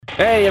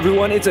Hey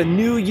everyone, it's a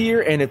new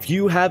year, and if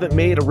you haven't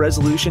made a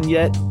resolution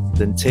yet,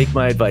 then take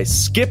my advice.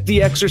 Skip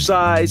the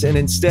exercise and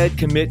instead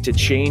commit to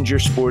change your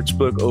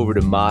sportsbook over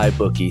to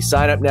MyBookie.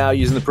 Sign up now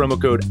using the promo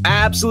code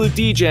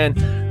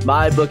AbsoluteDGen.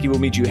 MyBookie will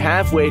meet you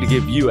halfway to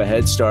give you a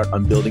head start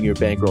on building your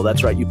bankroll.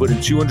 That's right, you put in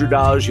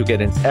 $200, you'll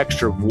get an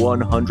extra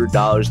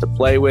 $100 to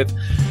play with.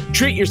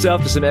 Treat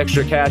yourself to some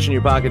extra cash in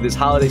your pocket this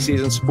holiday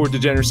season. Support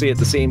degeneracy at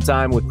the same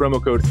time with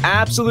promo code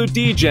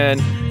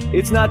AbsoluteDGen.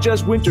 It's not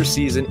just winter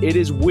season, it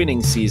is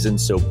winning season.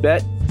 So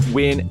bet,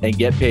 win, and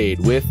get paid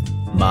with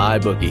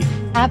MyBookie.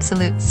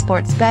 Absolute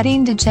sports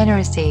betting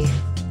degeneracy.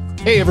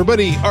 Hey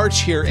everybody,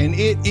 Arch here, and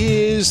it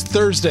is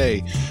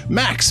Thursday.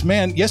 Max,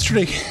 man,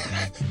 yesterday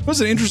was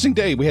an interesting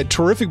day. We had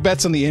terrific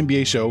bets on the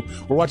NBA show.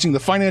 We're watching the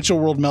financial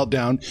world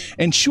meltdown,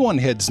 and Shoe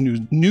Head's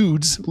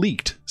nudes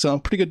leaked. So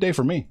pretty good day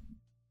for me.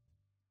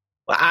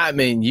 I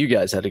mean, you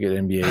guys had a good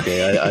NBA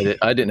day.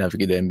 I didn't have a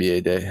good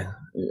NBA day.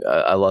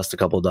 I lost a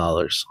couple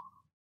dollars.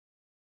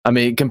 I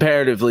mean,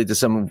 comparatively to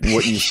some of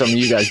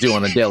you guys do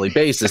on a daily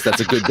basis, that's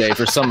a good day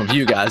for some of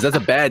you guys. That's a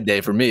bad day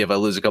for me if I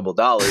lose a couple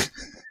dollars.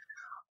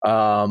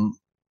 And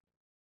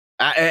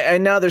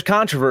now there's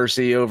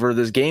controversy over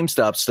this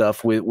GameStop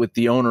stuff with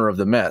the owner of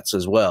the Mets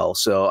as well.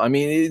 So, I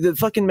mean, the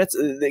fucking Mets,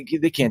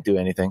 they can't do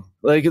anything.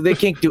 Like, they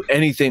can't do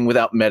anything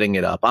without metting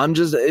it up.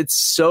 It's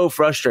so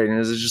frustrating.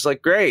 It's just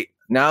like, great,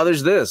 now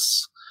there's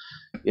this.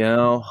 You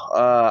know,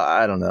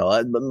 I don't know.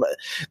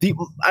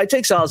 I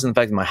take solace in the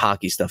fact that my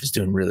hockey stuff is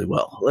doing really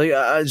well. Like,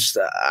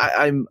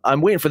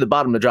 I'm waiting for the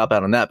bottom to drop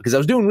out on that because I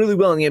was doing really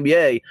well in the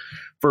NBA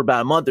for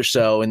about a month or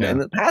so, and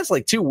the past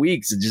like 2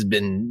 weeks it's just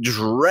been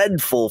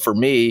dreadful for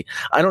me.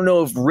 I don't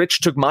know if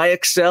Rich took my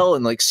Excel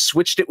and like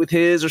switched it with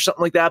his or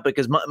something like that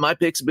because my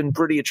picks have been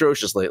pretty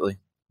atrocious lately.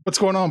 What's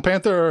going on,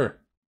 Panther?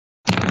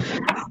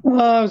 It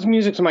was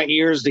music to my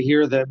ears to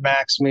hear that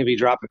Max maybe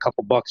dropped a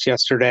couple bucks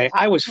yesterday.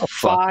 I was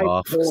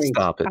 5 points.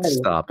 Stop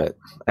it.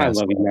 I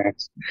love you,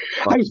 Max.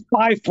 I was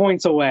 5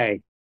 points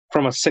away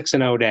from a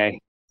 6-0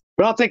 day,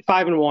 but I'll take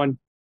 5-1.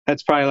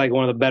 That's probably like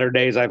one of the better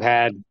days I've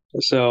had.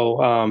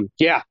 So,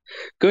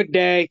 good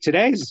day.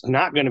 Today's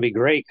not going to be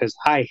great because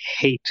I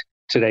hate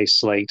today's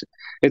slate.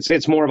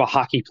 It's more of a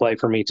hockey play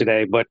for me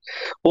today, but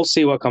we'll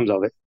see what comes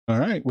of it. All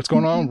right. What's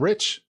going on,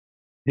 Rich?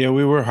 Yeah,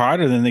 we were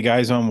harder than the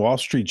guys on Wall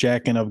Street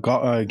jacking up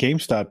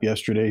GameStop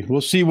yesterday.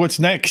 We'll see what's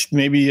next.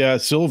 Maybe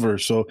silver.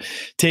 So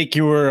take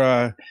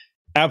your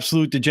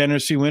absolute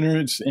degeneracy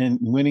winnings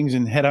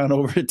and head on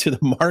over to the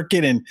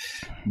market. And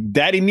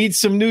Daddy needs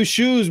some new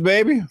shoes,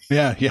 baby.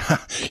 Yeah.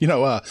 You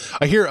know,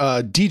 I hear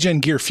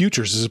Degen Gear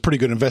Futures is a pretty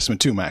good investment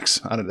too, Max.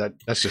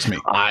 That's just me.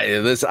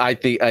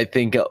 I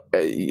think.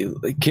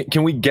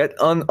 Can we get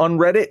on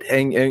Reddit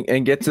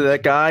and get to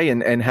that guy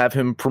and have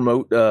him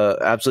promote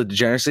absolute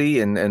degeneracy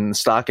and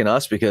stock in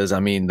us? Because I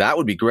mean that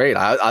would be great.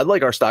 I'd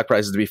like our stock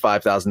prices to be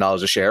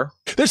 $5,000 a share.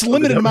 There's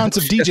limited amounts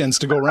of Degens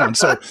to go around,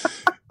 so.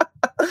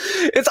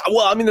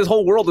 This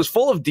whole world is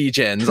full of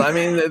degens. I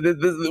mean,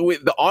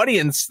 the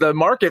audience, the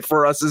market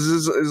for us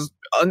is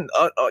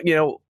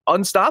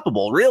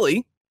unstoppable.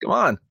 Really, come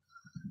on.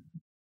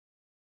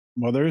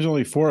 Well, there's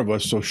only 4 of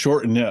us, so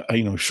shorten us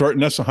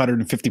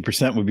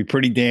 150% would be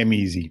pretty damn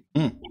easy.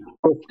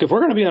 If we're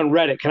going to be on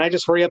Reddit, can I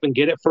just hurry up and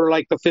get it for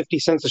like the 50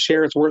 cents a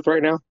share it's worth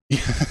right now?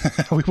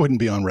 We wouldn't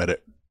be on Reddit.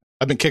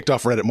 I've been kicked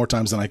off Reddit more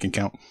times than I can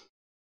count.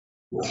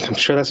 I'm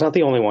sure that's not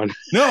the only one.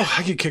 No,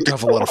 I get kicked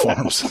off a lot of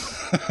forums.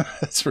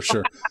 That's for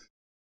sure.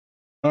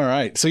 All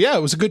right. So, yeah,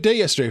 it was a good day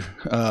yesterday.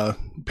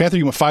 Panther,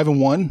 you went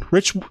 5-1.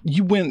 Rich,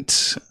 you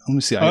went, let me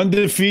see.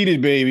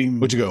 Undefeated, baby.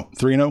 What'd you go?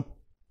 3-0?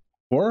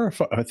 4?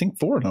 I think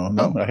 4.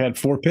 No. I had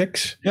 4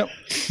 picks. Yep.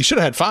 You should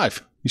have had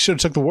 5. You should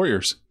have took the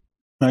Warriors.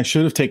 I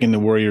should have taken the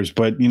Warriors,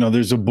 but,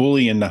 there's a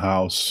bully in the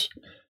house.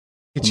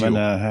 I'm going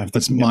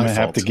to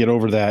have to get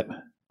over that.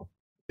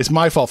 It's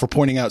my fault for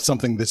pointing out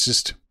something that's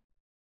just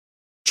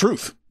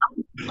truth.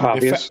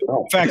 Obvious.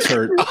 Facts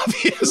hurt.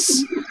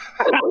 Obvious.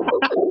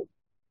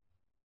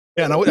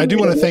 Yeah, and I do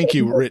want to thank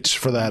you, Rich,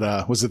 for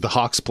that. Was it the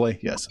Hawks play?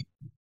 Yes.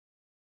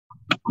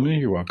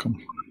 You're welcome.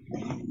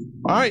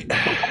 All right.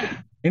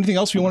 Anything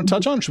else we want to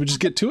touch on? Should we just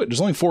get to it?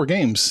 There's only 4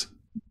 games.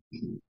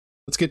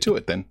 Let's get to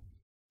it then.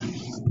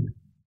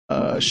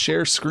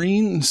 Share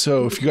screen.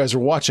 So if you guys are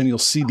watching, you'll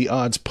see the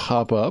odds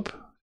pop up.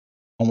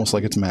 Almost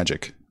like it's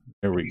magic.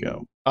 There we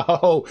go.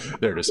 Oh,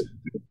 there it is.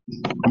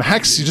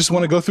 Max, you just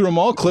want to go through them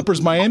all?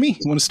 Clippers, Miami?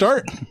 You want to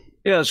start?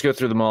 Yeah, let's go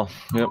through them all.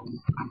 Yep.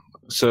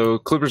 So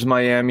Clippers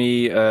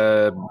Miami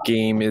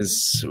game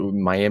is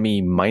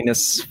Miami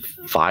minus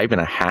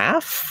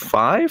 5.5.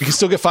 5. You can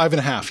still get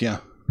 5.5. Yeah.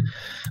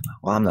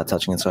 Well, I'm not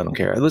touching it, so I don't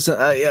care. Listen,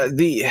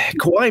 the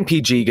Kawhi and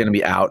PG going to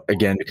be out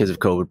again because of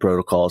COVID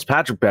protocols.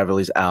 Patrick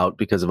Beverley's out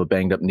because of a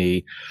banged up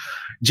knee.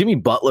 Jimmy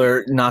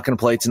Butler not going to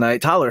play tonight.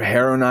 Tyler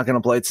Herro not going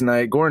to play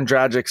tonight. Goran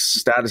Dragic's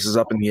status is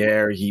up in the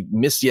air. He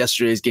missed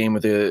yesterday's game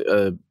with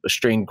a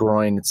strained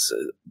groin. It's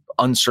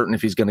uncertain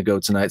if he's going to go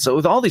tonight. So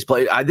with all these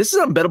players, this is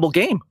an unbettable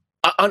game,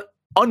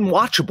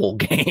 unwatchable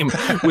game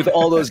with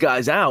all those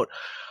guys out.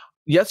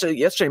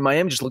 Yesterday,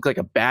 Miami just looked like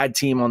a bad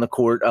team on the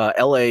court.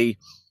 LA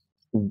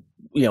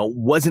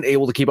wasn't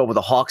able to keep up with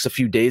the Hawks a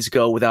few days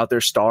ago without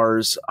their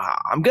stars.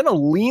 I'm going to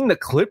lean the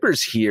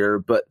Clippers here,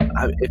 but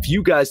if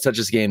you guys touch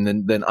this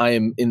game, then I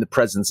am in the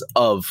presence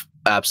of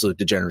absolute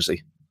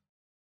degeneracy.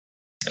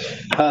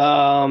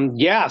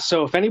 Yeah.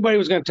 So if anybody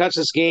was going to touch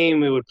this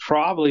game, it would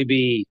probably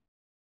be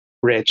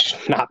Rich,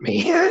 not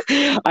me.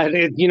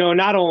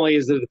 Not only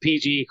is it the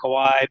PG,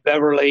 Kawhi,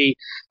 Beverly,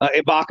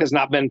 Ibaka's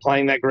not been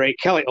playing that great.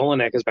 Kelly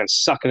Olynyk has been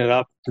sucking it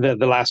up the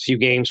last few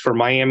games for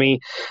Miami.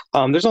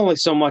 There's only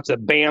so much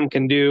that Bam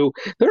can do.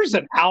 There's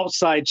an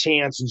outside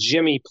chance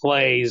Jimmy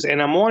plays,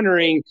 and I'm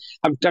wondering.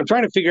 I'm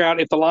trying to figure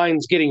out if the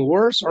line's getting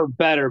worse or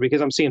better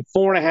because I'm seeing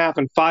 4.5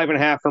 and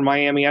 5.5 for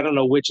Miami. I don't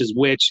know which is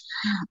which.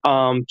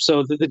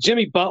 So the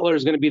Jimmy Butler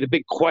is going to be the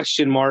big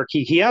question mark.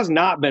 He has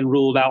not been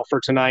ruled out for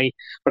tonight,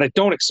 but I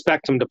don't expect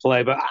him to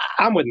play, but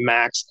I'm with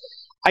Max.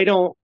 I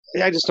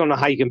just don't know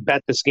how you can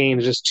bet this game.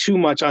 There's just too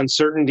much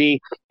uncertainty.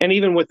 And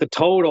even with the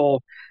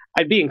total,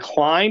 I'd be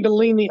inclined to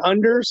lean the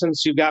under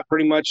since you've got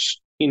pretty much,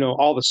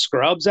 all the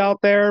scrubs out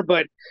there,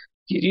 but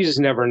you just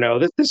never know.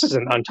 This is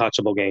an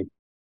untouchable game.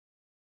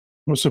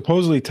 Well,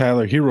 supposedly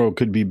Tyler Hero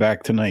could be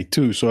back tonight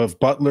too. So if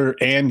Butler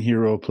and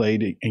Hero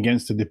played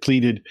against a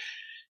depleted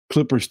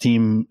Clippers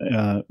team,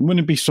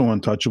 wouldn't it be so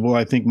untouchable?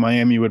 I think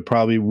Miami would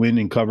probably win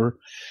and cover.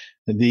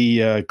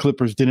 The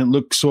Clippers didn't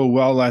look so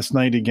well last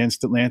night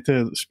against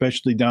Atlanta,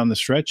 especially down the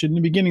stretch. In the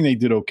beginning, they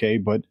did okay,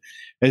 but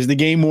as the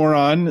game wore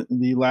on,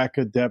 the lack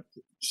of depth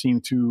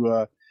seemed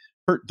to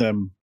hurt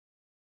them.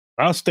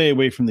 I'll stay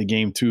away from the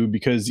game, too,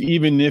 because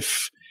even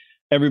if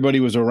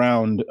everybody was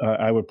around,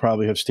 I would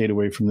probably have stayed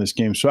away from this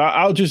game. So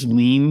I'll just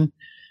lean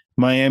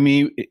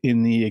Miami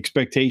in the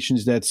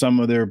expectations that some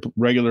of their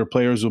regular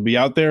players will be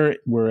out there,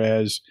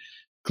 whereas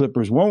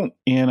Clippers won't,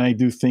 and I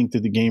do think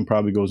that the game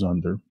probably goes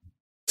under.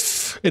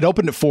 It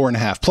opened at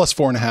 4.5, plus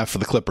 4.5 for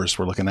the Clippers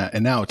we're looking at,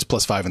 and now it's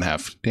plus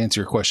 5.5 to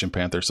answer your question,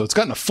 Panther. So it's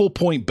gotten a full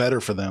point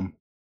better for them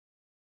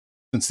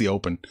since the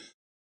open.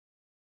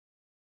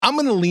 I'm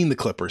going to lean the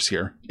Clippers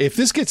here. If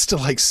this gets to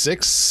like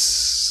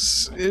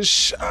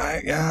 6-ish,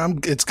 I'm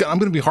going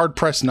to be hard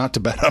pressed not to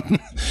bet them.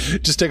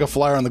 Just take a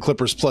flyer on the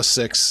Clippers plus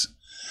 6.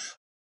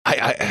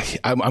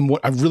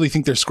 I really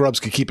think their scrubs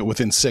could keep it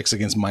within 6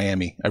 against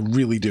Miami. I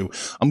really do.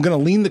 I'm going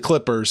to lean the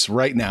Clippers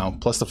right now,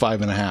 plus the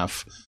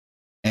 5.5.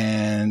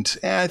 And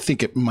I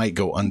think it might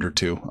go under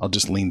too. I'll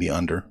just lean the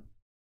under.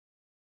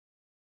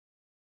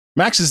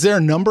 Max, is there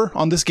a number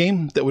on this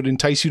game that would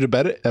entice you to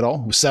bet it at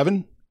all?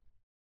 7?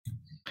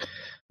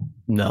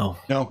 No.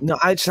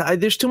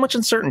 There's too much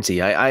uncertainty.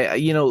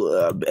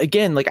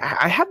 Again, like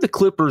I have the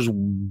Clippers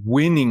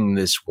winning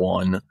this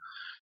one.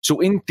 So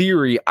in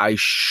theory, I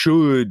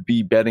should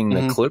be betting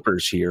the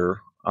Clippers here.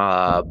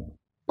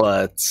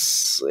 But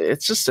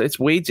it's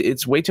way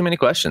too many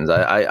questions.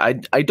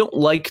 I don't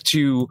like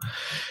to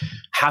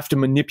have to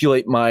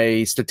manipulate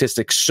my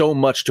statistics so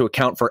much to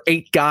account for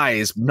 8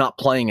 guys not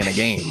playing in a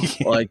game.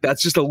 Like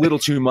that's just a little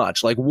too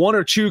much. Like 1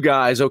 or 2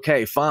 guys,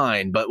 okay,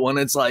 fine. But when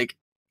it's like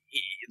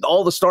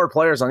all the star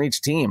players on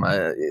each team,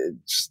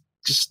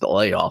 just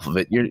lay off of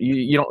it.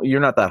 You're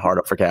not that hard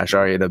up for cash,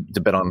 are you, to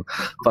bet on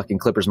fucking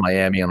Clippers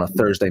Miami on a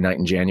Thursday night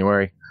in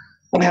January?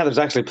 Yeah, there's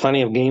actually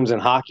plenty of games in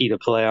hockey to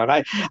play on.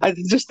 I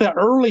just the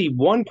early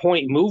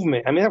 1-point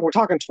movement. I mean, we're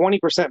talking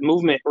 20%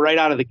 movement right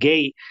out of the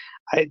gate.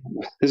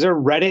 Is there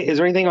Reddit? Is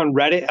there anything on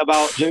Reddit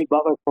about Jimmy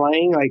Butler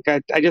playing?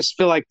 Like, I just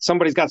feel like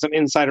somebody's got some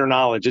insider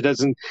knowledge. It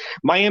doesn't.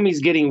 Miami's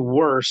getting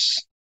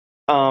worse,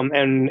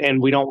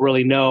 and we don't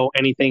really know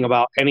anything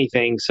about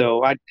anything.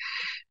 So, I'm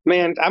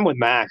with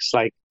Max.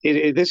 Like,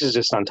 this is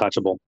just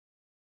untouchable.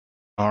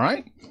 All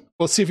right,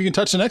 let's see if you can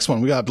touch the next one.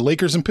 We got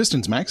Lakers and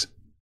Pistons, Max.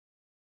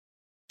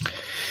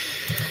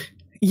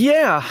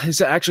 Yeah,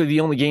 it's actually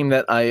the only game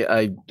that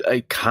I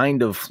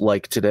kind of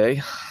like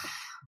today.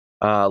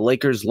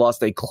 Lakers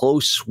lost a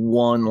close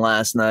one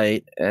last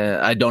night.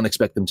 I don't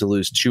expect them to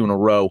lose 2 in a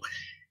row.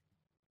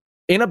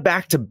 In a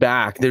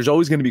back-to-back, there's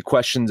always going to be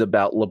questions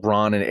about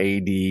LeBron and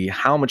AD,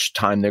 how much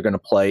time they're going to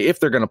play,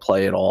 if they're going to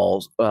play at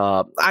all.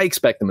 I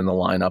expect them in the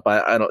lineup.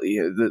 I don't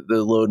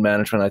the load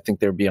management, I think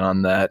they're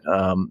beyond that.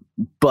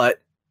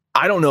 But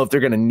I don't know if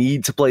they're going to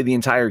need to play the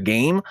entire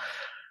game.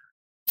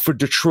 For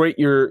Detroit,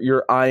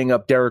 you're eyeing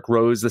up Derrick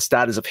Rose, the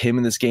status of him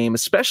in this game,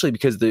 especially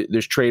because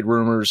there's trade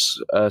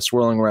rumors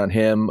swirling around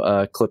him.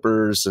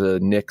 Clippers,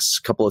 Knicks,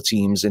 a couple of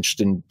teams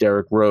interested in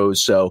Derrick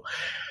Rose. So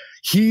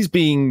he's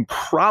being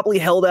probably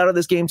held out of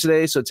this game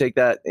today. So take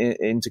that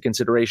into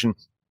consideration.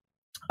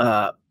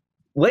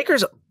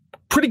 Lakers,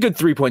 pretty good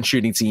 3-point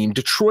shooting team.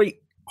 Detroit,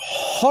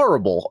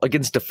 horrible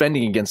against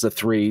defending against the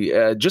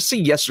 3. Just see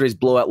yesterday's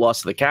blowout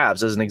loss to the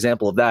Cavs as an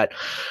example of that.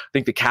 I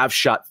think the Cavs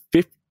shot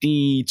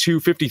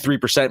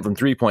 53% from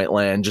 3-point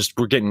land. Just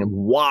we're getting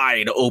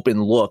wide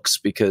open looks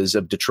because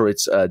of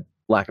Detroit's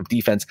lack of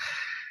defense.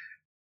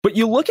 But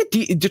you look at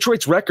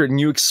Detroit's record and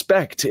you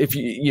expect, if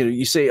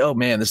you say, oh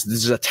man, this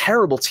is a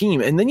terrible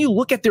team. And then you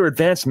look at their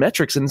advanced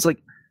metrics and it's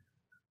like,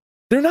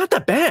 they're not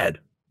that bad.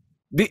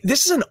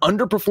 This is an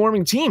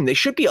underperforming team. They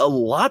should be a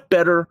lot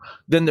better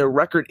than their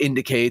record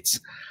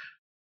indicates.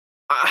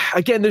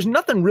 again, there's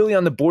nothing really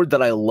on the board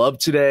that I love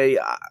today.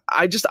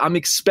 I'm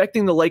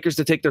expecting the Lakers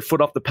to take their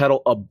foot off the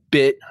pedal a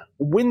bit,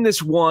 win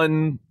this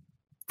one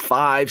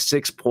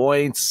 5-6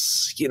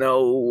 points.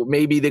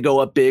 Maybe they go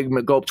up big,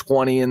 go up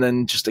 20, and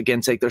then just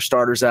again take their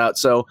starters out.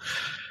 So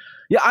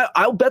yeah,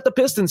 I'll bet the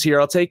Pistons here.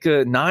 I'll take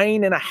a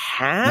 9.5.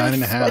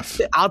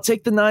 9.5. I'll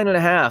take the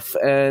 9.5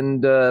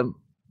 and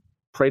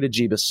pray to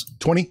Jeebus.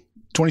 20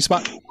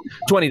 spot.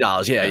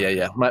 $20.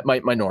 Yeah.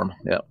 My norm.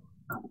 Yeah.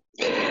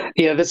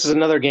 Yeah, this is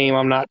another game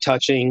I'm not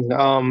touching.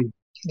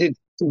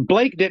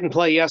 Blake didn't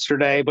play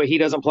yesterday, but he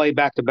doesn't play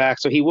back-to-back,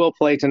 so he will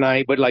play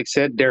tonight. But like I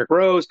said, Derrick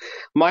Rose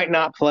might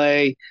not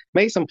play.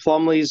 Mason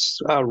Plumlee's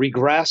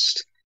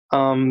regressed.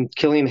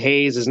 Killian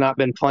Hayes has not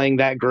been playing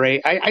that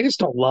great. I just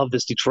don't love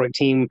this Detroit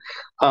team.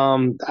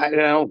 I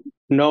don't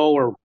know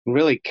or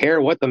really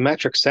care what the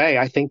metrics say.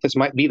 I think this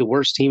might be the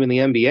worst team in the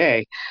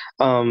NBA.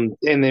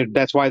 And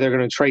that's why they're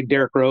going to trade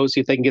Derrick Rose,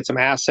 see if they can get some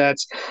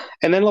assets.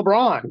 And then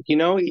LeBron,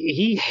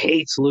 he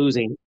hates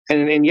losing.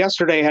 And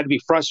yesterday had to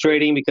be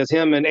frustrating because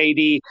him and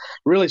AD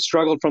really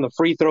struggled from the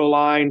free throw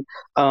line.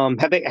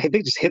 Had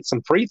they just hit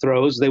some free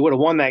throws, they would have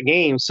won that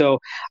game. So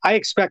I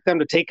expect them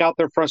to take out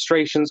their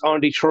frustrations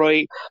on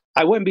Detroit.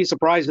 I wouldn't be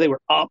surprised if they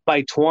were up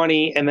by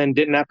 20 and then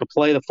didn't have to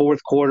play the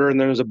fourth quarter and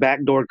there was a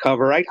backdoor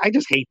cover. I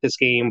just hate this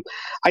game.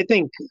 I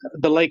think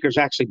the Lakers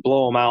actually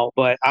blow them out,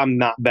 but I'm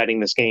not betting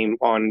this game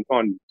on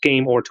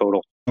game or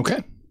total.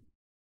 Okay.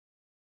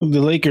 The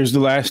Lakers,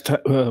 the last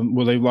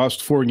they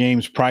lost 4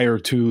 games prior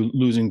to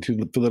losing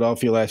to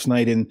Philadelphia last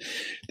night, and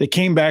they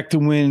came back to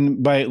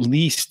win by at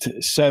least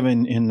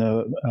 7 in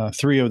the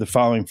 3 of the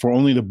following 4.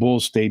 Only the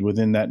Bulls stayed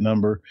within that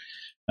number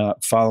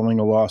following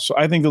a loss. So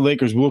I think the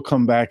Lakers will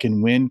come back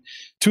and win.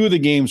 2 of the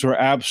games were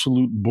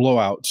absolute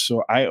blowouts,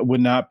 so I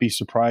would not be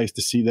surprised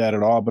to see that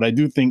at all. But I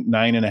do think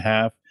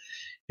 9.5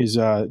 is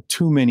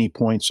too many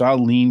points, so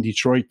I'll lean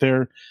Detroit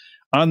there.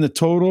 On the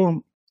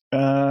total,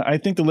 I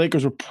think the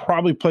Lakers will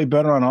probably play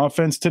better on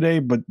offense today,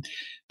 but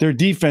their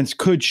defense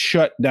could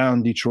shut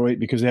down Detroit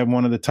because they have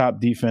one of the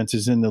top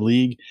defenses in the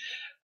league.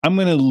 I'm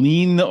going to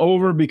lean the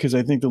over because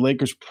I think the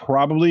Lakers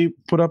probably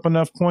put up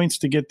enough points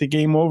to get the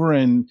game over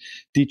and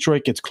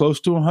Detroit gets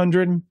close to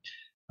 100.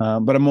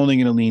 But I'm only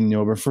going to lean the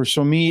over.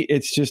 For me,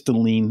 it's just a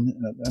lean.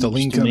 It's a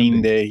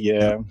lean day,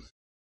 yeah.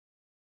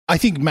 I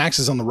think Max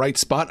is on the right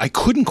spot. I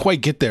couldn't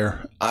quite get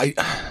there.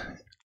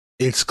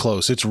 It's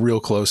close. It's real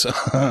close.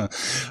 But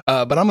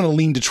I'm going to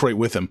lean Detroit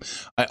with him.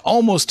 I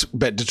almost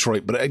bet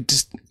Detroit, but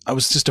I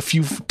was just a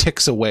few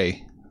ticks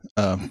away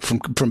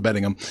from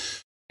betting them.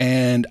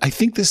 And I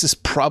think this is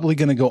probably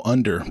going to go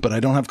under, but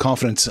I don't have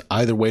confidence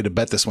either way to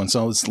bet this one.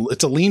 So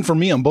it's a lean for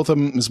me on both of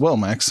them as well,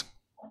 Max.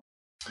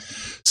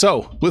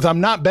 So with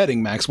I'm not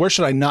betting, Max, where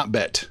should I not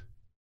bet?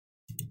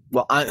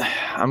 Well,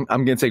 I'm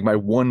going to take my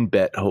one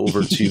bet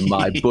over to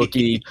my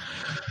bookie.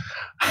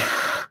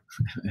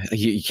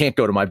 You can't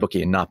go to my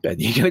bookie and not bet.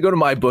 You're going to go to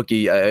my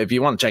bookie. If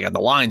you want to check out the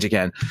lines, you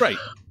can. Right.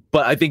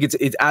 But I think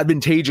it's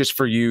advantageous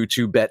for you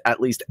to bet at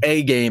least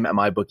a game at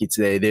my bookie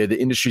today. They're the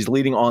industry's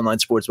leading online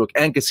sportsbook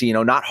and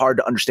casino. Not hard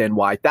to understand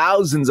why.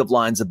 Thousands of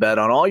lines to bet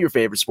on all your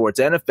favorite sports: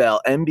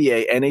 NFL,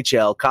 NBA,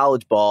 NHL,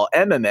 college ball,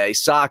 MMA,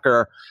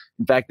 soccer.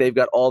 In fact, they've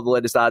got all the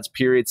latest odds,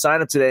 period.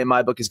 Sign up today, and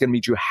my book is going to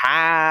meet you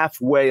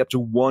halfway up to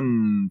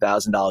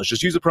 $1,000.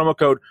 Just use the promo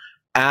code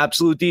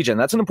AbsoluteDGen.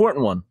 That's an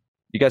important one.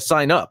 You guys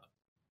sign up.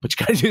 But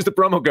you guys use the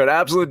promo code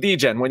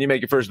AbsoluteDGen when you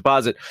make your first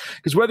deposit.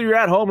 Because whether you're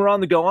at home or on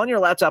the go, on your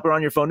laptop or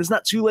on your phone, it's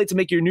not too late to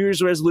make your New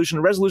Year's resolution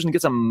a resolution to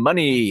get some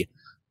money.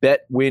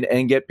 Bet, win,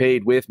 and get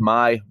paid with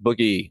my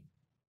bookie.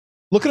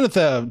 Looking at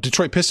the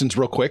Detroit Pistons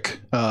real quick,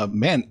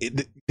 man,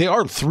 they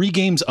are 3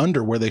 games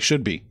under where they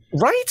should be.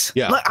 Right?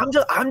 Yeah. Like,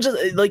 I'm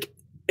just like,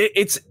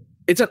 it's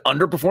an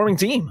underperforming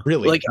team.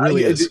 Really? Like,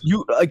 really is.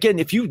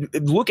 If you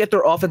look at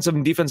their offensive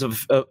and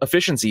defensive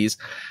efficiencies,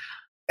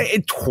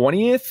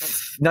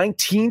 20th,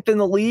 19th in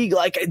the league.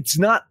 Like, it's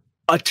not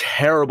a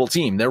terrible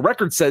team. Their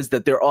record says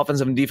that their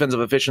offensive and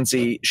defensive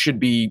efficiency should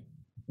be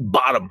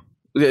bottom.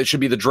 It should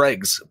be the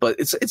dregs, but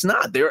it's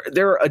not.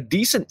 They're a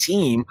decent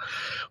team,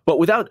 but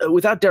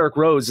without Derrick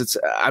Rose,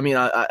 I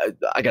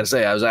gotta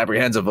say I was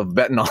apprehensive of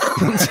betting on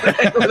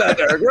without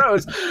Derrick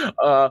Rose,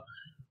 but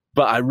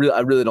I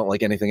really don't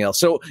like anything else.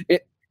 So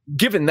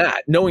given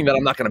that, knowing that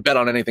I'm not going to bet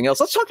on anything else,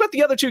 let's talk about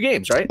the other 2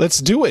 games, right? Let's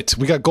do it.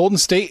 We got Golden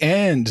State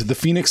and the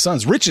Phoenix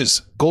Suns.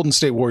 Rich's Golden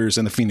State Warriors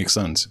and the Phoenix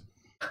Suns.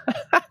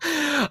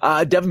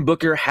 Devin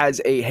Booker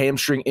has a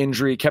hamstring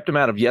injury, kept him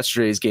out of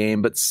yesterday's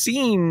game, but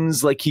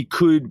seems like he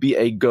could be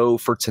a go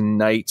for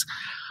tonight.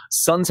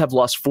 Suns have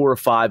lost 4 of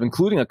 5,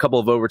 including a couple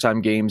of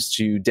overtime games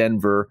to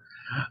Denver.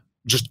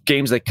 Just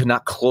games that could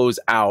not close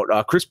out.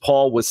 Chris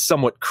Paul was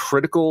somewhat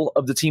critical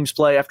of the team's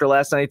play after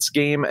last night's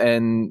game,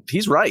 and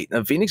he's right.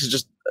 Phoenix is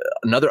just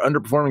another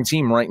underperforming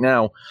team right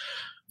now.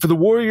 For the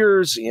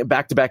Warriors,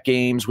 back-to-back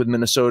games with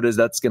Minnesota,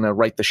 that's going to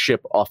right the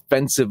ship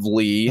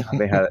offensively.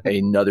 They had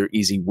another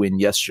easy win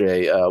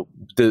yesterday.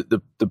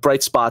 The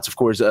bright spots, of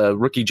course,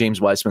 rookie James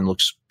Wiseman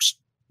looks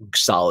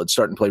solid,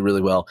 starting to play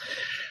really well.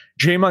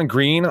 Draymond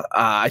Green,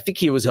 I think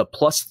he was a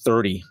plus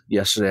 30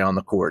 yesterday on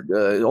the court.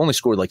 Only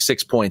scored like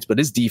 6 points, but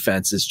his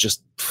defense is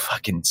just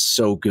fucking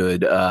so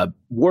good.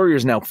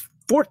 Warriors now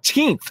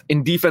 14th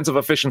in defensive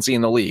efficiency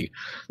in the league.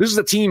 This is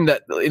a team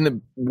that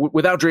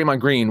without Draymond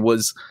Green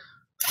was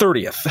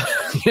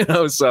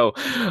 30th, so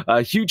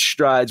huge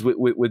strides with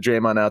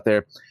Draymond out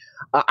there.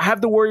 I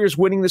have the Warriors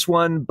winning this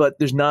one, but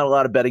there's not a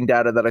lot of betting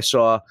data that I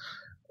saw.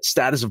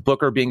 Status of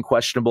Booker being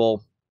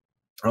questionable.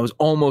 I was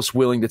almost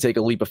willing to take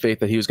a leap of faith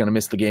that he was going to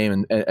miss the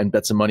game and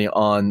bet some money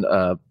on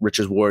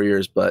Rich's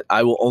Warriors, but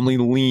I will only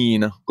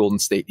lean Golden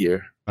State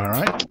here. All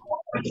right.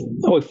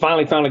 Oh, we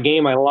finally found a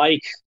game I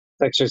like.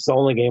 That's just the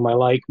only game I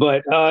like.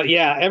 But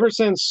ever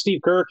since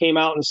Steve Kerr came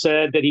out and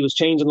said that he was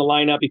changing the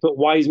lineup, he put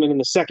Wiseman in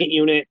the second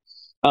unit,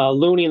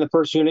 Looney in the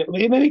first unit.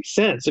 It makes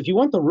sense. If you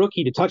want the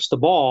rookie to touch the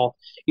ball,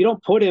 you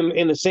don't put him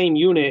in the same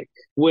unit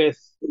with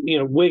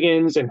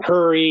Wiggins and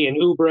Curry and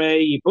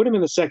Oubre. You put him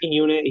in the second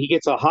unit. He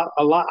gets a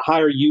lot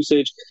higher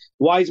usage.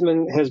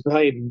 Wiseman has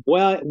played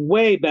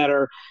way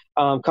better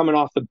coming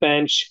off the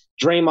bench.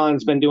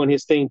 Draymond's been doing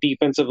his thing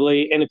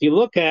defensively. And if you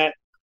look at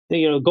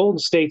Golden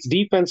State's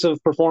defensive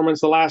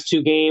performance the last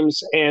two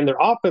games and their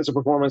offensive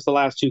performance the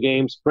last two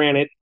games,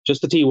 granted,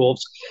 just the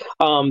T-Wolves,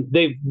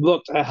 they've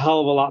looked a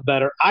hell of a lot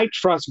better. I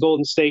trust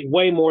Golden State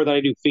way more than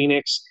I do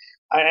Phoenix.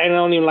 I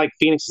don't even like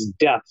Phoenix's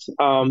depth.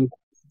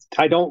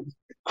 I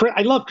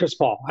love Chris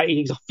Paul.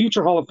 He's a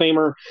future Hall of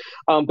Famer,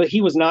 but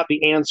he was not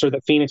the answer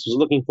that Phoenix was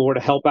looking for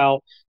to help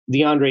out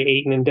DeAndre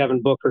Ayton and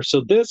Devin Booker.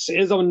 So this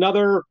is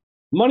another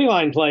money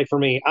line play for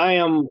me. I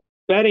am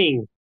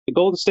betting the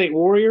Golden State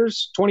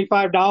Warriors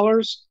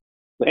 $25,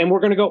 and we're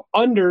going to go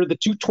under the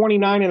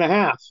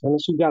 229.5,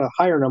 unless we've got a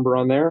higher number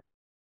on there.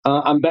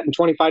 I'm betting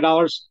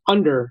 $25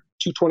 under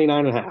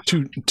 229.5.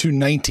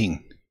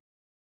 219.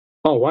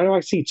 Oh, why do I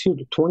see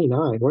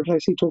 229? Where did I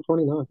see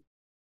 229?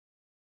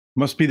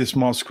 Must be the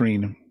small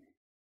screen.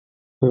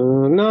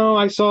 No,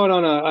 I saw it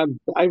on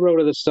I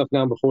wrote this stuff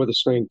down before the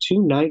screen.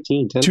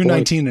 219.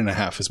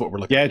 219.5 is what we're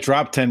looking at. Yeah, it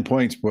dropped 10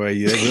 points, boy.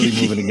 They're really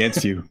moving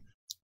against you.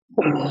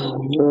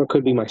 It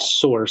could be my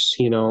source,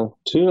 Dude, I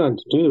want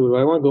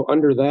to go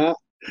under that.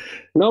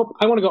 Nope,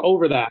 I want to go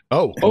over that.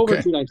 Oh, okay.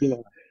 Over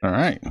 219. All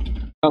right.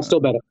 I'll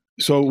still bet it.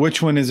 So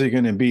which one is it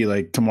going to be?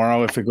 Like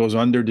tomorrow, if it goes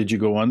under, did you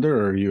go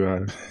under or are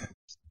you...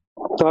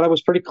 Thought I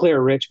was pretty clear,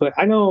 Rich, but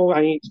I know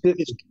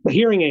it's a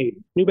hearing aid,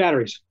 new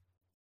batteries.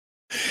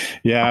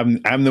 Yeah,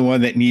 I'm the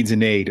one that needs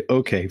an aid.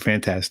 Okay,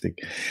 fantastic.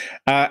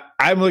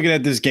 I'm looking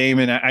at this game,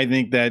 and I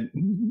think that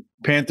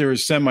Panther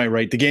is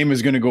semi-right. The game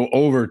is going to go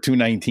over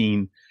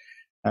 219.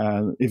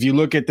 If you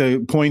look at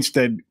the points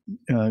that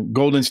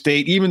Golden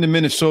State, even the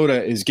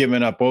Minnesota is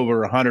giving up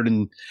over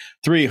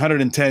 103,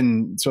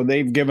 110. So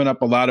they've given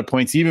up a lot of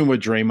points, even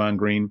with Draymond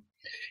Green.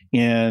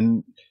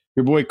 And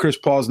your boy Chris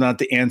Paul's not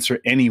the answer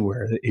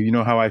anywhere. You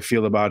know how I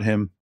feel about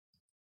him.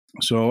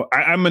 So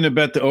I'm going to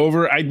bet the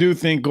over. I do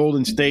think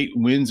Golden State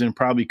wins and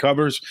probably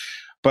covers,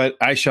 but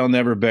I shall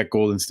never bet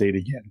Golden State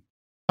again.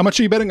 How much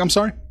are you betting? I'm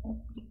sorry.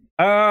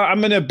 I'm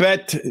going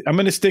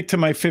to stick to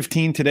my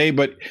 15 today,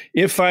 but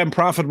if I'm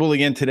profitable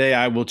again today,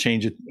 I will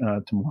change it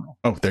tomorrow.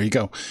 Oh, there you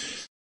go.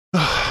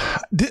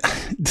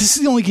 This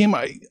is the only game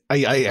I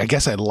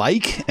guess I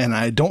like, and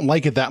I don't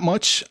like it that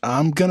much.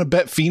 I'm going to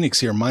bet Phoenix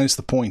here minus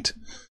the point.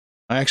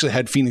 I actually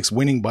had Phoenix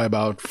winning by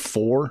about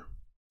 4.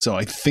 So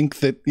I think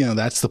that,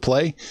 that's the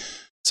play.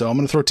 So I'm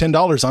going to throw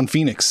 $10 on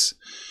Phoenix.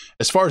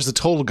 As far as the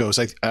total goes,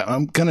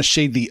 I'm going to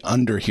shade the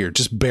under here,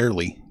 just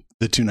barely,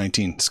 the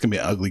 219. It's going to be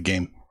an ugly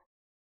game.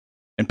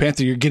 And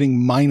Panther, you're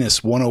getting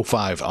minus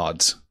 105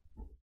 odds.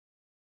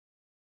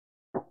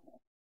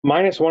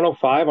 Minus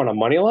 105 on a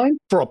money line?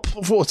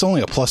 It's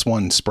only a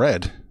 +1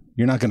 spread.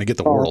 You're not going to get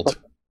the world.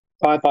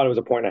 I thought it was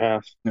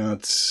 1.5. No,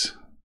 it's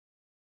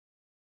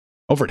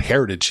over at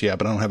Heritage, yeah,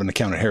 but I don't have an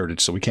account at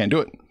Heritage, so we can't do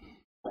it.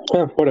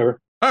 Yeah, whatever.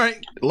 All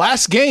right,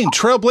 last game,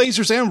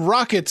 Trailblazers and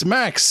Rockets,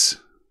 Max.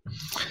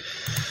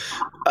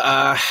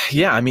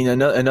 Yeah, I mean,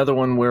 another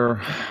one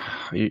where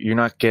you're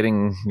not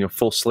getting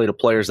full slate of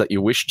players that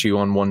you wish to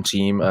on one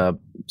team.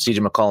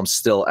 CJ McCollum's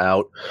still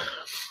out.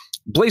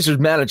 Blazers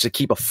managed to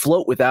keep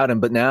afloat without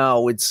him, but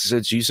now it's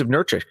Jusuf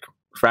Nurkic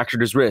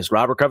fractured his wrist.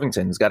 Robert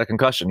Covington's got a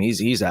concussion.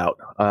 He's out.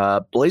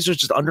 Blazers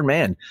just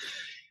undermanned,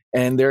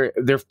 and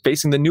they're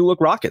facing the new look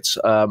Rockets.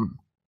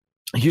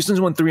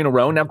 Houston's won 3 in a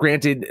row. Now,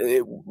 granted,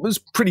 it was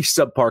pretty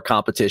subpar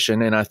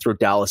competition, and I throw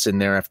Dallas in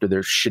there after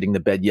they're shitting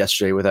the bed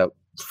yesterday without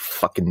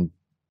fucking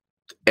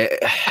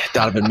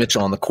Donovan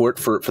Mitchell on the court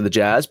for the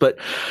Jazz. But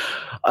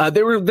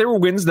there were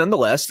wins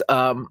nonetheless.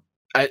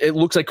 It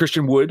looks like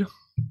Christian Wood,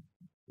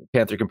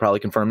 Panther can probably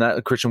confirm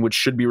that, Christian Wood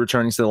should be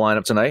returning to the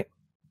lineup tonight.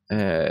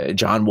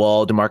 John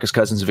Wall, DeMarcus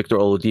Cousins, Victor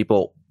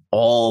Oladipo,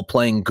 all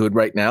playing good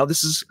right now.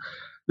 This is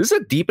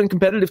a deep and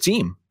competitive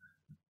team.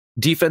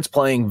 Defense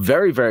playing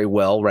very, very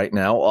well right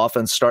now.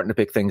 Offense starting to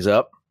pick things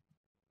up.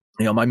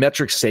 My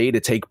metrics say to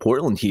take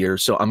Portland here,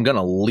 so I'm going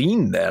to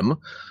lean them.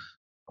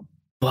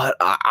 But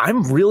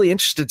I'm really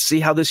interested to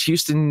see how this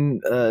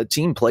Houston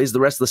team plays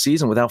the rest of the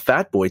season without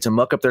Fat Boy to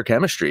muck up their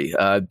chemistry.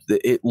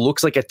 It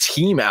looks like a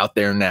team out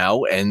there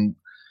now, and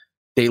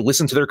they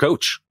listen to their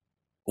coach.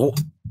 Oh,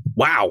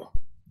 wow.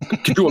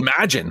 Could you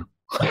imagine?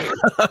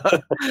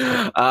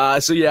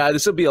 So yeah,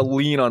 this will be a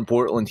lean on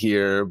Portland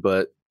here,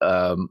 but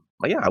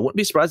yeah, I wouldn't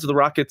be surprised if the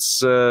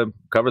Rockets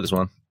cover this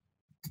one.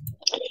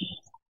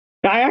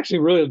 I actually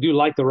really do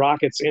like the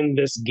Rockets in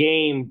this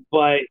game,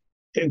 but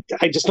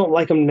I just don't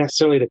like them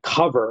necessarily to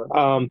cover.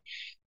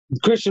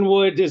 Christian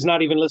Wood is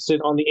not even listed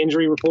on the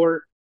injury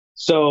report,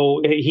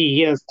 so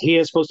he is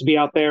supposed to be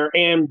out there.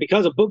 And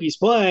because of Boogie's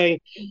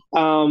play,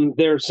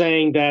 they're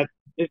saying that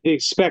they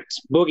expect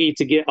Boogie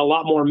to get a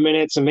lot more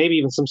minutes and maybe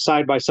even some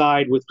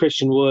side-by-side with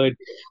Christian Wood.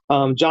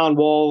 John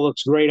Wall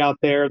looks great out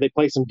there. They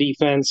play some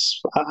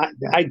defense.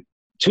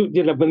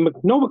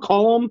 No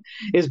McCollum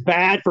is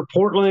bad for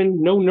Portland.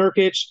 No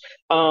Nurkic.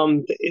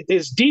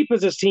 As deep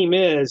as this team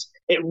is,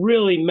 it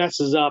really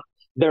messes up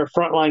their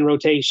frontline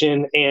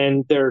rotation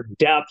and their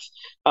depth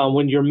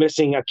when you're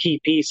missing a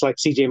key piece like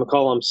CJ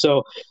McCollum.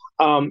 So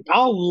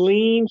I'll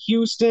lean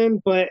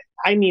Houston, but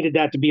I needed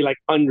that to be like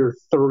under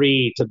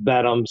 3 to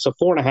bet them. So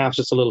 4.5 is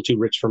just a little too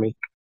rich for me.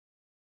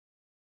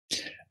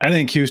 I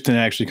think Houston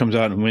actually comes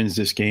out and wins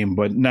this game,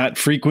 but not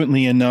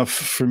frequently enough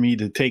for me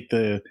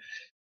to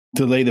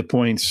lay the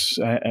points.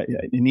 I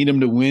need them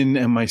to win,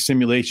 and my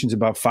simulation's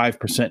about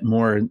 5%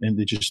 more, and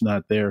they're just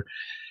not there.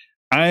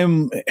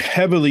 I'm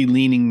heavily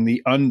leaning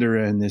the under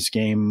in this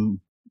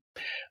game.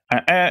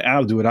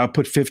 I'll do it. I'll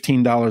put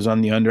 $15 on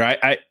the under.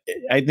 I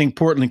think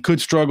Portland could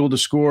struggle to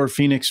score.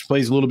 Phoenix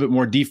plays a little bit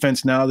more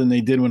defense now than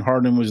they did when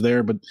Harden was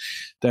there, but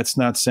that's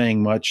not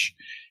saying much.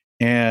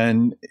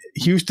 And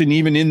Houston,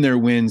 even in their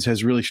wins,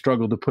 has really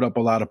struggled to put up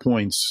a lot of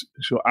points.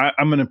 So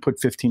I'm going to put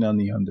 15 on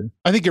the under.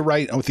 I think you're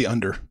right with the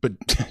under, but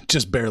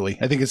just barely.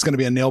 I think it's going to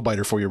be a nail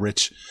biter for you,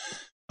 Rich.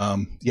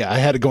 Yeah, I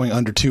had it going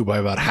under 2 by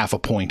about half a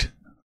point.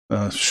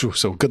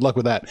 So good luck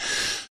with that.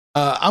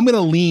 I'm going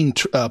to lean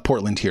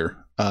Portland here.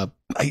 I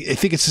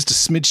think it's just a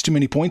smidge too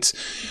many points.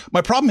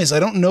 My problem is I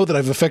don't know that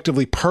I've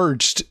effectively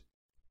purged.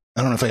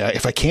 I don't know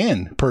if I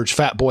can purge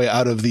Fat Boy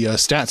out of the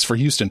stats for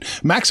Houston.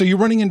 Max, are you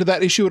running into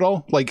that issue at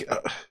all? Like,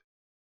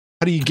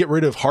 how do you get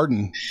rid of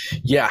Harden?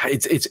 Yeah,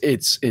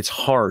 it's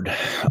hard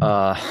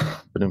to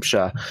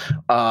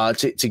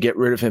get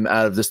rid of him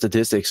out of the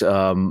statistics.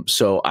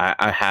 So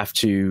I have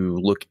to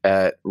look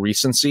at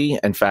recency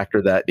and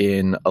factor that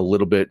in a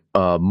little bit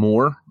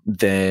more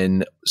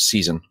than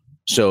season.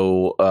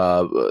 So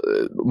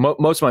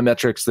most of my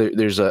metrics,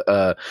 there's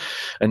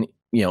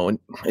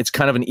it's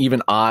kind of an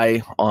even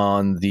eye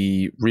on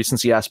the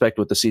recency aspect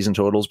with the season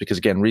totals, because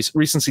again,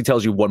 recency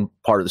tells you one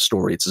part of the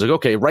story. It's like,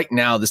 okay, right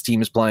now this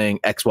team is playing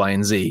X, Y,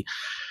 and Z,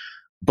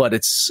 but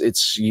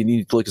it's you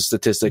need to look at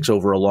statistics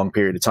over a long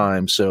period of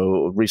time.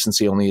 So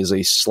recency only is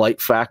a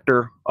slight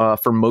factor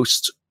for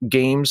most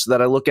games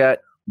that I look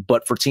at.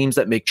 But for teams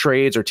that make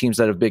trades or teams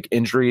that have big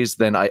injuries,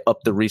 then I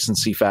up the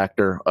recency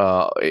factor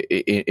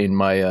in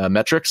my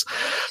metrics.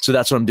 So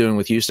that's what I'm doing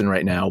with Houston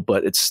right now.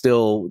 But it's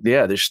still,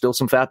 there's still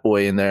some Fat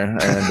Boy in there,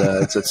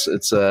 and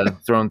it's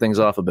throwing things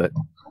off a bit.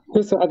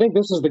 I think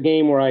this is the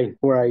game where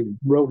I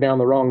wrote down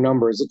the wrong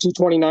number. Is it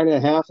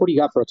 229.5? What do you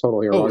got for a total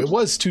here? Oh, Lars? It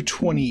was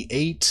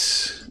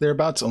 228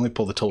 thereabouts. Let me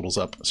pull the totals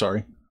up.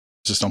 Sorry,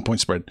 just on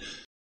point spread.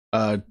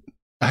 I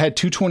had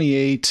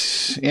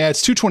 228. Yeah,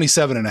 it's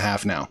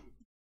 227.5 now.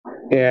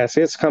 Yeah,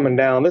 see, it's coming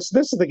down. This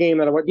is the game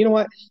that I went. You know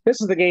what? This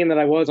is the game that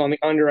I was on the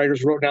under. I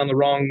just wrote down the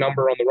wrong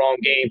number on the wrong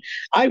game.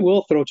 I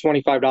will throw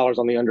 $25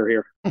 on the under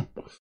here. There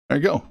you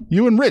go.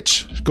 You and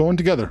Rich going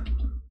together.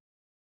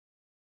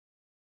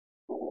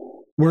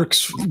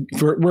 Works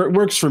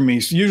for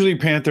me. So usually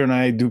Panther and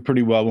I do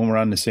pretty well when we're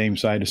on the same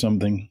side of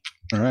something.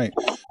 All right,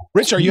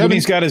 Rich,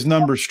 he's got his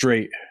numbers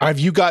straight. Have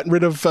you got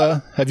rid of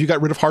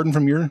Harden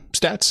from your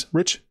stats,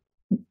 Rich?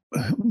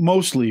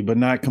 Mostly, but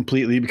not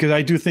completely, because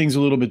I do things a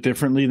little bit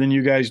differently than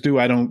you guys do.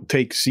 I don't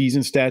take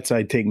season stats.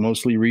 I take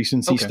mostly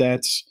recency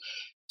stats.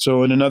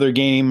 So in another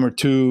game or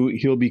two,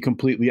 he'll be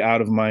completely out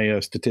of my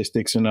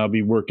statistics, and I'll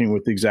be working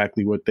with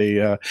exactly what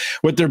they're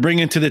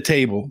bringing to the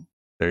table.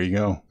 There you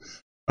go.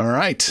 All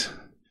right.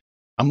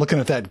 I'm looking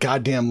at that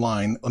goddamn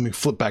line. Let me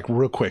flip back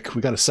real quick.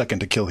 We got a second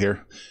to kill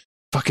here.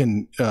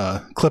 Fucking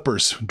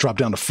Clippers dropped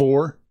down to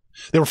 4.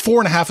 They were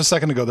 4.5 a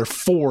second ago. They're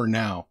 4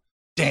 now.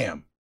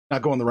 Damn.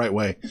 Not going the right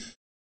way.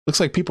 Looks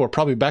like people are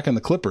probably back in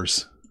the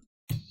Clippers.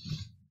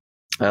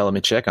 Let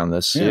me check on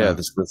this. Yeah,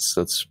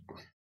 that's.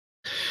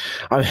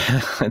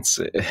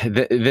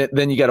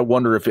 Then you got to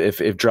wonder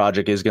if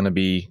Dragic is going to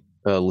be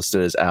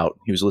listed as out.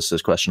 He was listed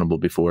as questionable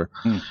before.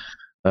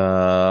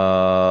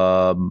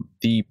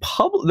 The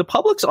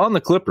public's on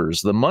the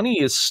Clippers. The money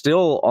is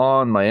still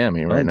on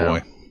Miami right now.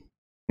 Boy.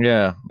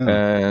 Yeah,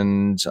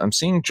 and I'm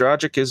seeing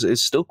Dragic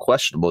is still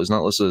questionable. He's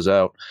not listed as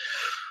out.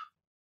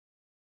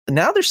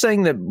 Now they're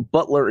saying that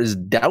Butler is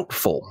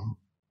doubtful.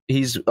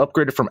 He's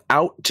upgraded from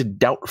out to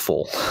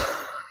doubtful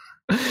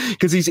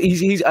because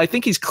he's. I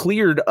think he's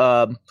cleared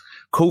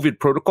COVID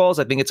protocols.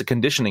 I think it's a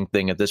conditioning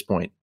thing at this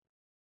point.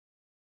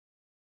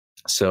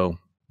 So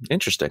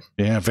interesting.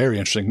 Yeah, very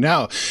interesting.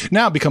 Now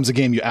it becomes a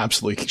game you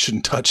absolutely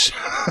shouldn't touch.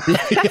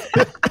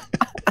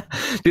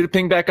 Did it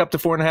ping back up to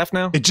 4.5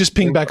 now? It just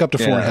pinged back up to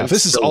 4.5.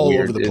 This is so all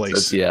weird. over the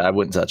place. Yeah, I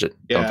wouldn't touch it.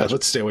 Don't Yeah, touch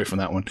let's stay away from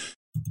that one.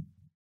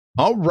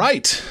 All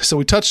right. So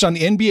we touched on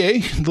the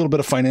NBA, a little bit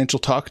of financial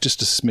talk,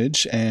 just a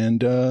smidge,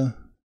 and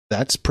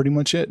that's pretty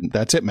much it.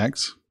 That's it,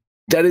 Max.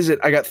 That is it.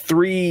 I got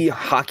 3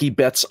 hockey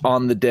bets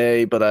on the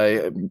day, but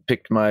I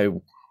picked my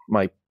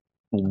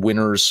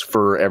winners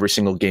for every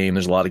single game.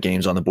 There's a lot of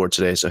games on the board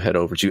today, so head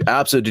over to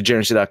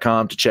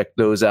absolutedegeneracy.com to check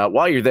those out.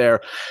 While you're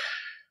there,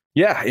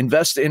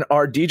 invest in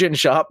our DGen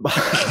shop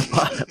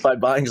by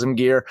buying some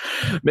gear.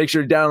 Make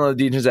sure to download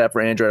the DGen's app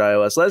for Android,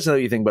 iOS. Let us know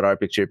what you think about our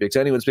picks, your picks,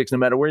 anyone's picks, no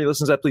matter where you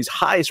listen to that. Please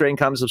highest rating,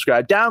 comment,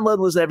 subscribe, download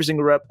and listen to every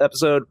single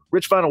episode.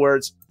 Rich, final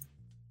words.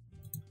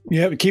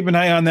 Yeah, keep an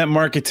eye on that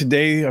market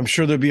today. I'm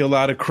sure there'll be a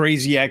lot of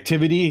crazy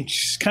activity.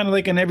 It's kind of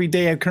like an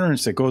everyday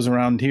occurrence that goes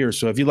around here.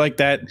 So if you like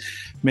that,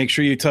 make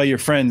sure you tell your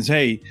friends,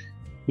 hey,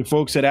 the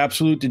folks at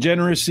Absolute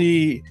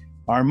Degeneracy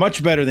are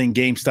much better than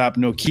GameStop,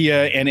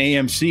 Nokia, and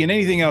AMC, and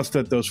anything else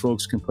that those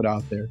folks can put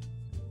out there.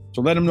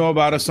 So let them know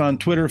about us on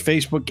Twitter,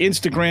 Facebook,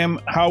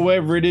 Instagram,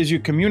 however it is you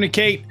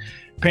communicate.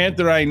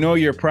 Panther, I know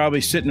you're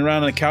probably sitting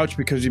around on the couch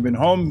because you've been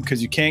home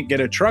because you can't get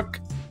a truck.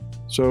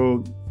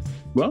 So,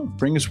 well,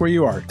 bring us where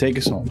you are. Take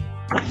us home.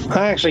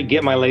 I actually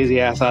get my lazy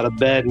ass out of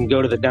bed and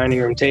go to the dining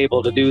room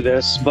table to do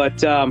this.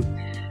 But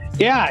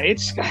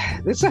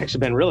it's actually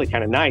been really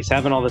kind of nice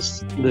having all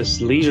this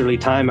leisurely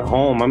time at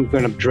home. I'm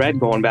going to dread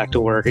going back to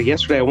work.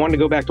 Yesterday I wanted to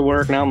go back to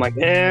work. Now I'm like,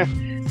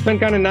 it's been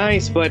kind of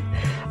nice. But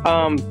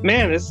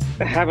it's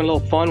having a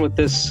little fun with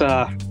this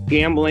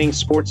gambling,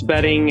 sports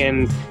betting,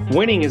 and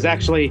winning is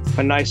actually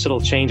a nice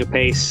little change of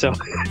pace. So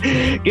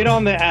get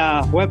on the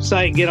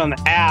website, get on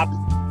the app.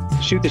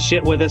 Shoot the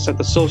shit with us at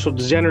the Social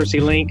Degeneracy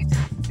link.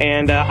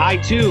 And I,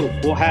 too,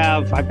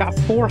 I've got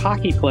 4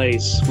 hockey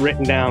plays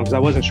written down because I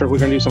wasn't sure if we were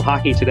going to do some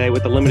hockey today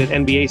with the limited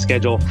NBA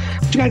schedule.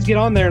 But you guys get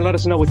on there and let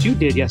us know what you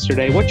did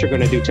yesterday, what you're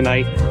going to do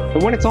tonight.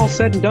 And when it's all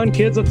said and done,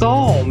 kids, let's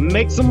all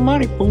make some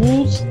money,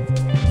 fools.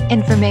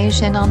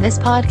 Information on this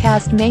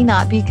podcast may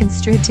not be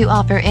construed to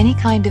offer any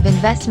kind of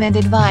investment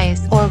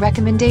advice or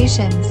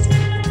recommendations.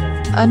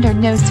 Under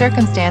no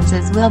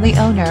circumstances will the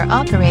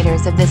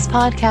owner-operators of this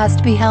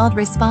podcast be held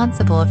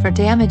responsible for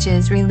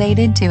damages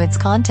related to its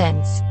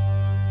contents.